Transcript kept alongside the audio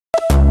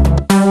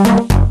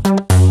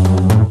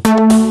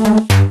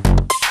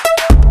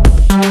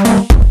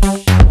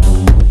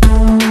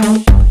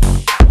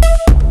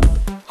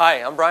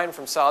Brian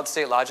from Solid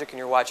State Logic, and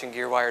you're watching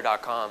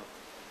GearWire.com.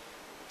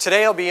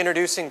 Today I'll be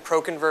introducing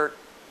Pro-Convert,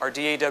 our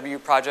DAW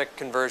project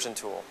conversion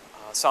tool.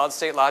 Solid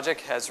State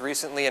Logic has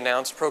recently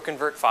announced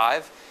Pro-Convert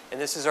 5,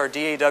 and this is our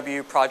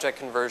DAW project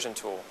conversion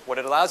tool. What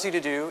it allows you to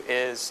do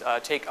is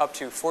take up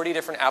to 40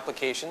 different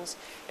applications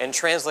and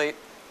translate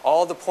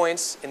all the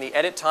points in the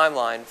edit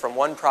timeline from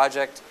one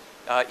project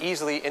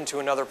easily into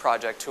another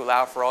project to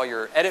allow for all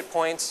your edit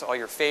points, all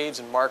your fades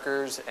and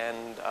markers,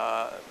 and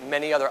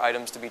many other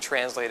items to be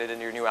translated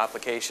into your new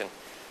application.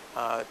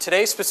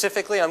 Today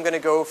specifically, I'm going to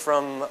go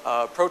from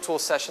a Pro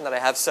Tools session that I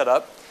have set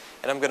up,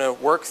 and I'm going to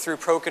work through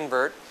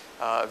Pro-Convert,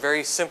 a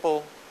very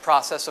simple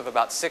process of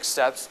about 6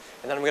 steps,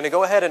 and then I'm going to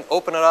go ahead and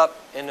open it up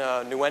in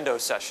a Nuendo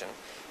session.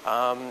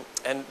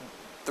 And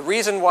the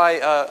reason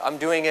why I'm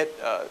doing it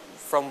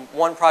from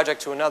one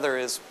project to another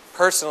is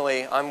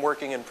personally I'm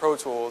working in Pro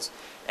Tools,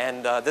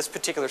 and this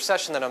particular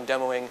session that I'm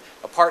demoing,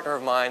 a partner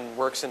of mine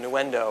works in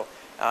Nuendo,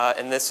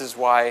 and this is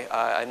why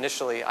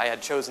initially I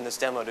had chosen this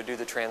demo to do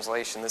the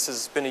translation. This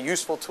has been a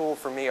useful tool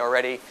for me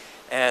already,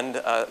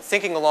 and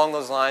thinking along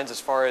those lines as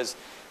far as,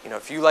 you know,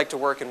 if you like to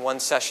work in one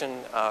session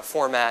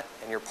format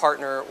and your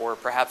partner or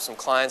perhaps some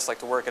clients like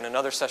to work in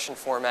another session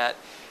format,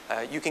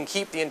 you can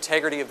keep the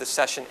integrity of the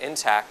session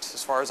intact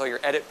as far as all your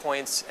edit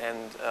points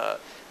and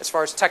as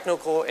far as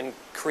technical and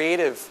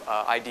creative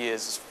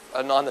ideas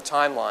on the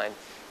timeline.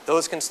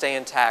 Those can stay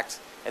intact,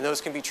 and those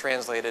can be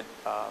translated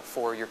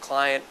for your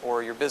client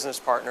or your business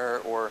partner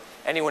or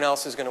anyone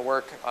else who's going to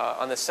work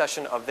on the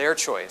session of their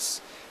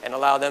choice, and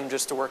allow them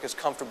just to work as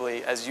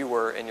comfortably as you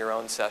were in your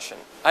own session.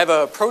 I have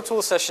a Pro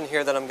Tools session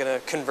here that I'm going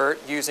to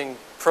convert using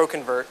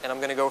Pro-Convert, and I'm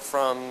going to go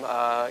from,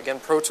 again,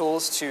 Pro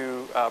Tools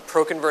to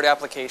Pro-Convert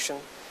application.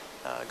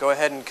 Go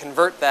ahead and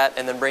convert that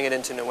and then bring it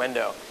into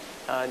Nuendo.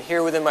 And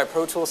here within my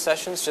Pro Tools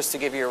sessions, just to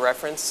give you a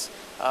reference,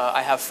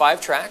 I have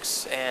 5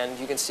 tracks, and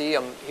you can see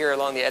I'm here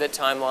along the edit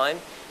timeline.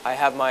 I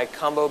have my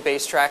combo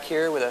bass track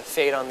here with a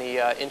fade on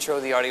the intro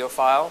of the audio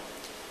file.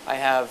 I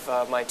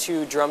have my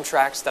 2 drum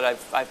tracks that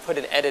I've put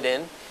an edit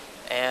in,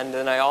 and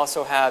then I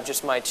also have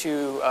just my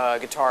 2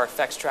 guitar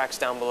effects tracks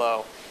down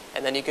below.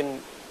 And then you can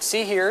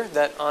see here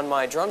that on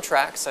my drum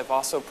tracks I've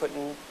also put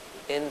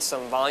in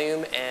some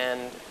volume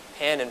and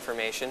pan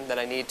information that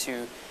I need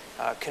to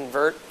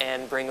convert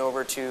and bring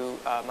over to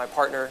my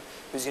partner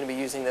who's going to be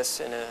using this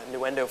in a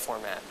Nuendo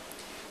format.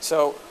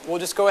 So we'll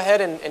just go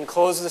ahead and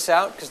close this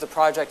out because the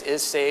project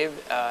is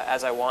saved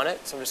as I want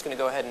it. So I'm just going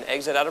to go ahead and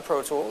exit out of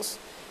Pro Tools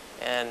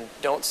and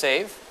don't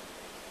save.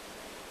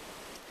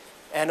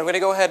 And I'm going to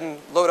go ahead and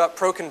load up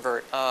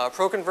Pro-Convert.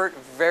 Pro-Convert,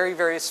 very,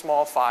 very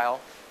small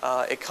file.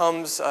 It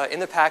comes in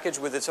the package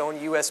with its own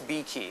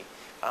USB key.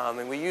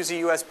 And we use a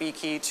USB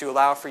key to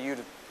allow for you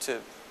to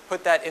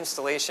put that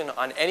installation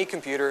on any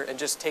computer and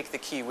just take the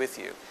key with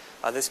you.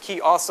 This key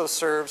also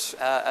serves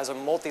as a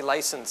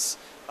multi-license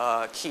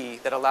key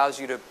that allows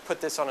you to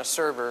put this on a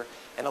server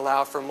and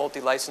allow for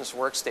multi-license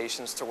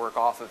workstations to work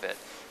off of it.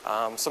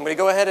 So I'm going to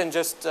go ahead and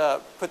just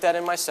put that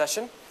in my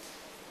session.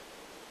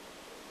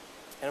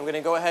 And I'm going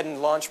to go ahead and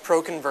launch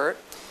Pro-Convert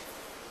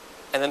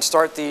and then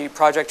start the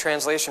project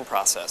translation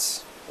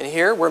process. And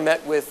here we're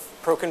met with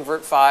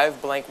Pro-Convert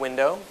 5 blank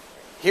window.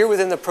 Here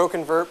within the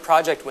Pro-Convert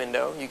project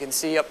window, you can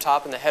see up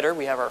top in the header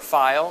we have our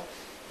File,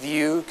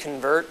 View,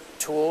 Convert,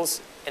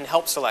 Tools, and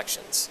Help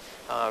selections.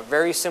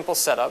 Very simple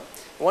setup.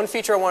 One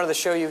feature I wanted to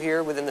show you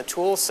here within the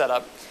Tools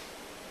setup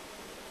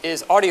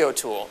is Audio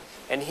Tool.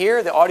 And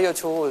here the Audio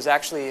Tool is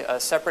actually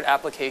a separate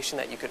application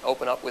that you could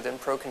open up within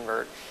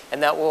Pro-Convert,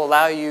 and that will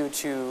allow you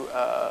to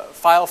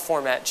file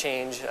format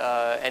change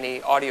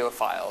any audio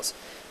files.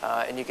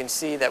 And you can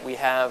see that we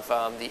have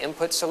the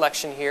input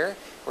selection here,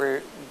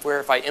 where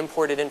if I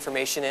imported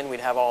information in,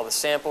 we'd have all the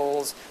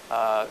samples,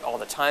 all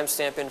the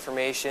timestamp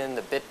information,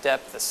 the bit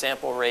depth, the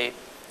sample rate.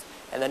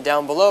 And then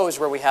down below is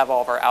where we have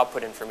all of our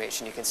output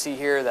information. You can see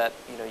here that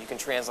you can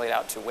translate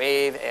out to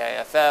wave,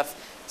 AIFF,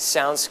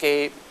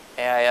 soundscape,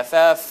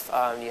 AIFF.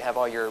 You have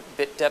all your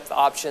bit depth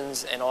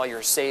options and all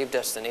your save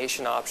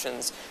destination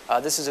options.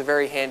 This is a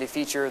very handy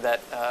feature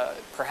that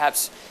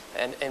perhaps,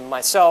 and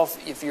myself,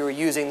 if you were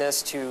using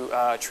this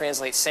to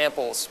translate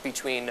samples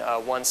between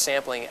one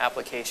sampling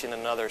application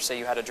and another, say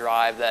you had a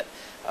drive that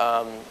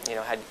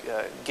had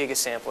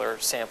gigasampler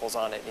samples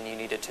on it and you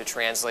needed to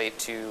translate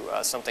to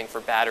something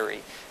for battery,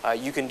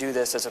 you can do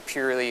this as a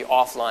purely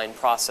offline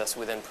process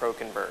within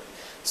Pro-Convert.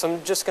 So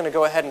I'm just going to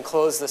go ahead and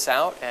close this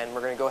out, and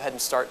we're going to go ahead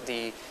and start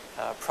the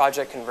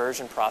project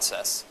conversion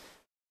process.